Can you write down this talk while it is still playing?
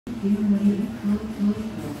Do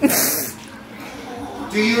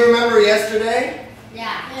you remember yesterday?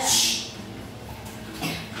 Yeah. Shh.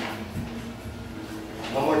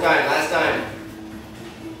 One more time, last time.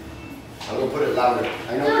 I'm gonna put it louder.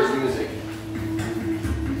 I know there's music.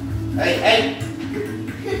 Hey, hey!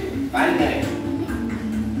 Fine day.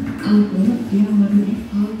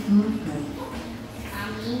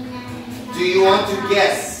 Do you want to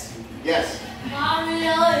guess? Yes.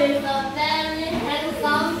 Mario is a very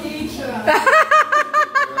handsome teacher. Good.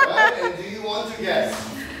 And do you want to guess?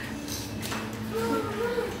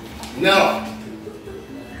 No.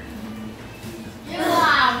 You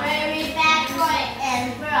are very bad boy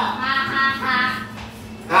and girl. Ha ha ha.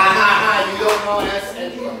 Ha ha ha, you don't know S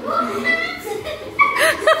and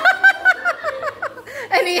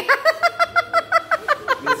And he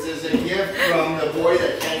This is a gift from the boy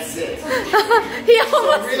that can't sit. he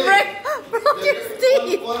almost really, broke his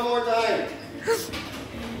teeth. One more time.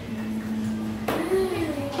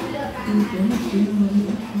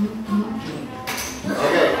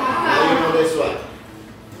 Okay, now you know this one.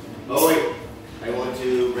 Oh wait, I want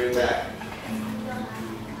to bring back.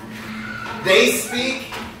 They speak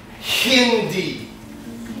Hindi.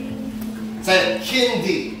 Say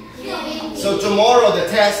Hindi. So tomorrow the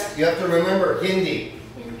test, you have to remember Hindi.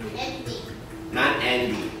 Not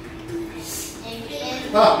Andy.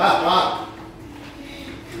 Ha ha ha.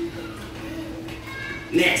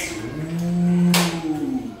 Next.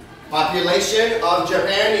 Population of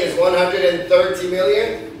Japan is 130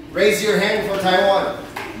 million. Raise your hand for Taiwan.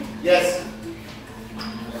 Yes.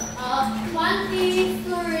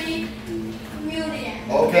 23 million.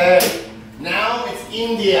 Okay. Now it's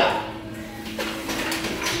India.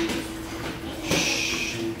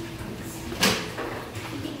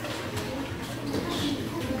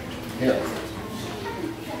 Here.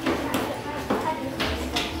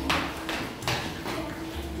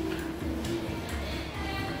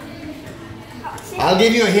 I'll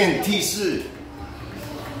give you a hint, 提示.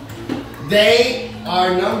 They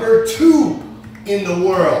are number 2 in the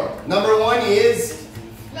world. Number 1 is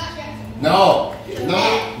Russia. no.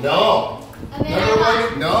 No. Number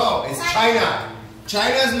 1, no, it's China.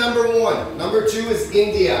 China's number 1. Number 2 is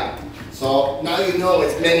India. So now you know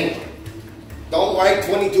it's many. Don't write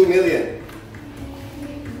 22 million.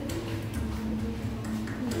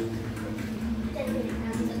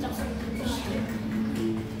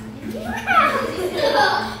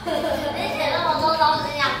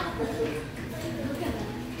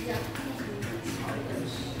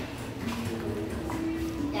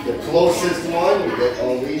 The closest one, you get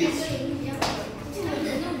all these.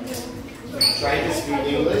 Try to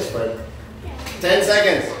speak English, but 10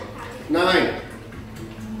 seconds. 9,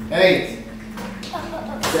 8,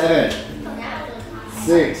 7,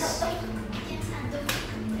 6.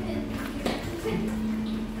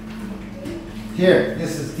 Here,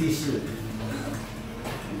 this is T-shirt.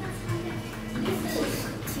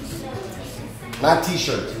 Not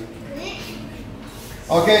T-shirt.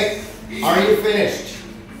 Okay, are you finished?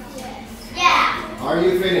 Yeah. Are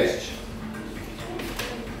you finished?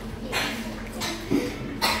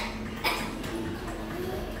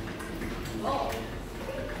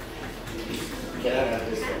 Can I have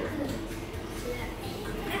this letter?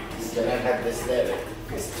 Can I have this letter?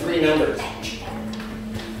 It's 3 numbers. Do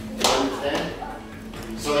you understand?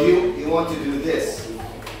 So you want to do this.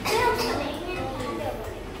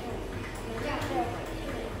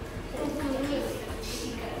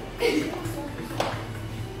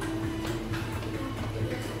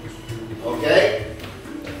 Okay?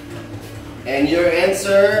 And your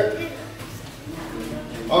answer?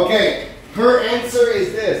 Okay, her answer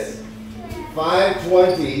is this.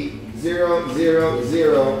 520, 0, 0,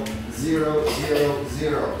 0, 0, 0,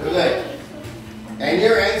 0. Okay. And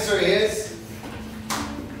your answer is?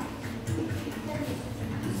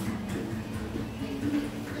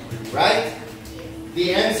 Right?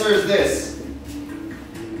 The answer is this.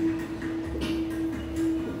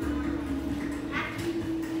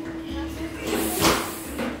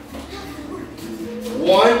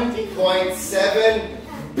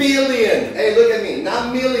 1.7 billion. Hey, look at me.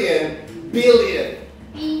 Not million, billion.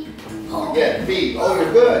 B. Yeah, B. Oh,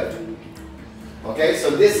 you're good. Okay, so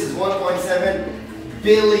this is 1.7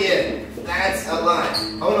 billion. That's a lot.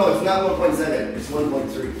 Oh no, it's not 1.7. It's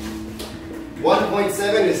 1.3.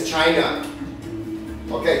 1.7 is China.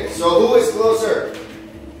 Okay, so who is closer?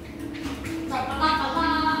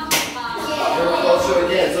 You're closer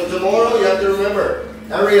again. So tomorrow you have to remember.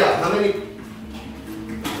 Ariel,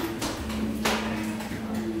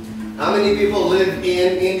 how many people live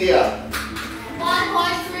in India?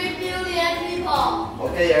 1.3 billion people.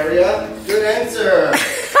 Okay, Ariel, good answer.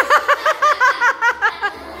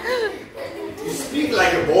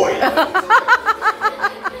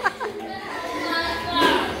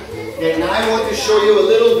 show you a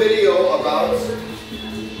little video about.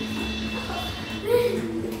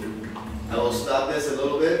 I will stop this a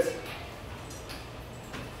little bit.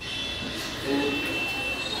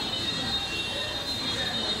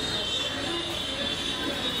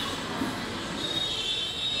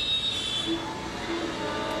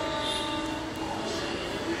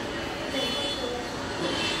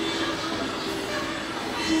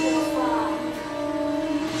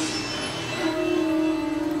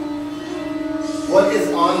 What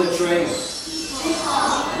is on the train?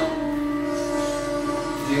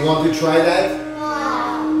 Do you want to try that?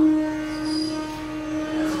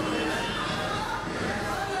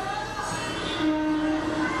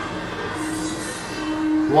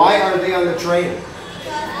 Why are they on the train?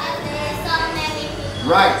 There's so many people.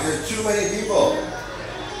 Right, there's too many people.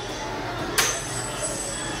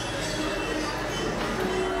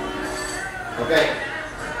 Okay,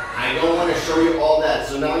 I don't want to show you all that.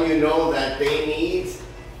 So now you know that they need.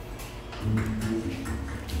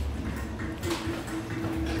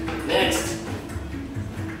 Next,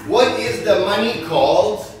 what is the money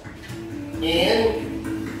called in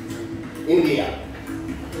India?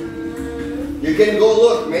 You can go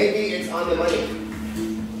look. Maybe it's on the money.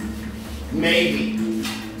 Maybe.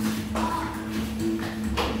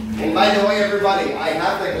 And by the way, everybody, I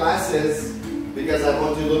have the glasses because I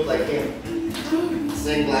want to look like him.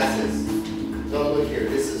 Same glasses. Don't look here.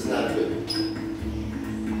 This is not good.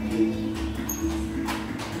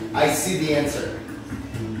 I see the answer.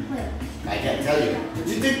 I can't tell you.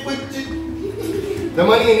 The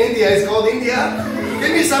money in India is called India.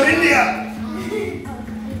 Give me some India.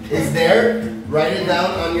 It's there. Write it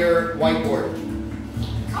down on your whiteboard.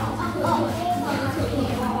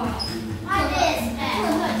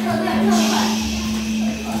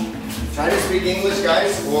 Try to speak English,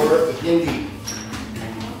 guys, or Hindi.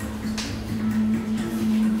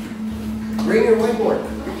 Bring your whiteboard.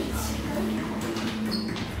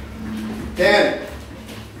 10,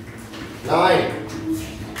 9.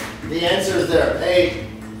 The answer is there. 8.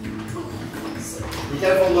 Be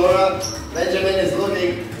careful, Nora. Benjamin is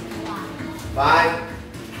looking. 5,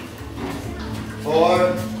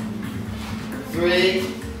 4, 3,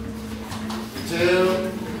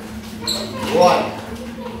 2, 1.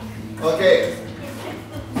 Okay.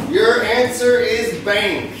 Your answer is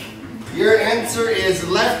bank. Your answer is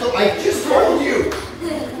left. I just told you.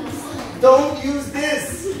 Don't use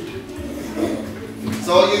this.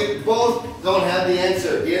 So you both don't have the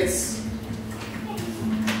answer. It's.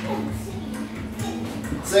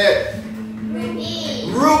 Say it.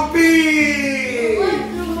 Rupee.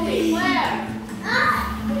 Where?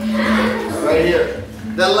 Right here.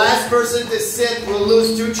 The last person to sit will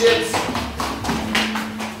lose 2 chips.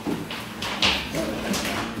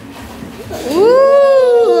 Ooh.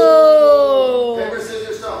 Paper,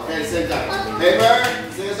 scissors, stone. Okay, same time. Paper,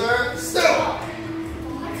 scissors, stone.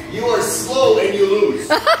 You are slow and you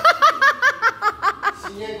lose.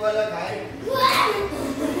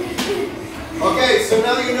 Okay, so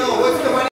now you know what's the money.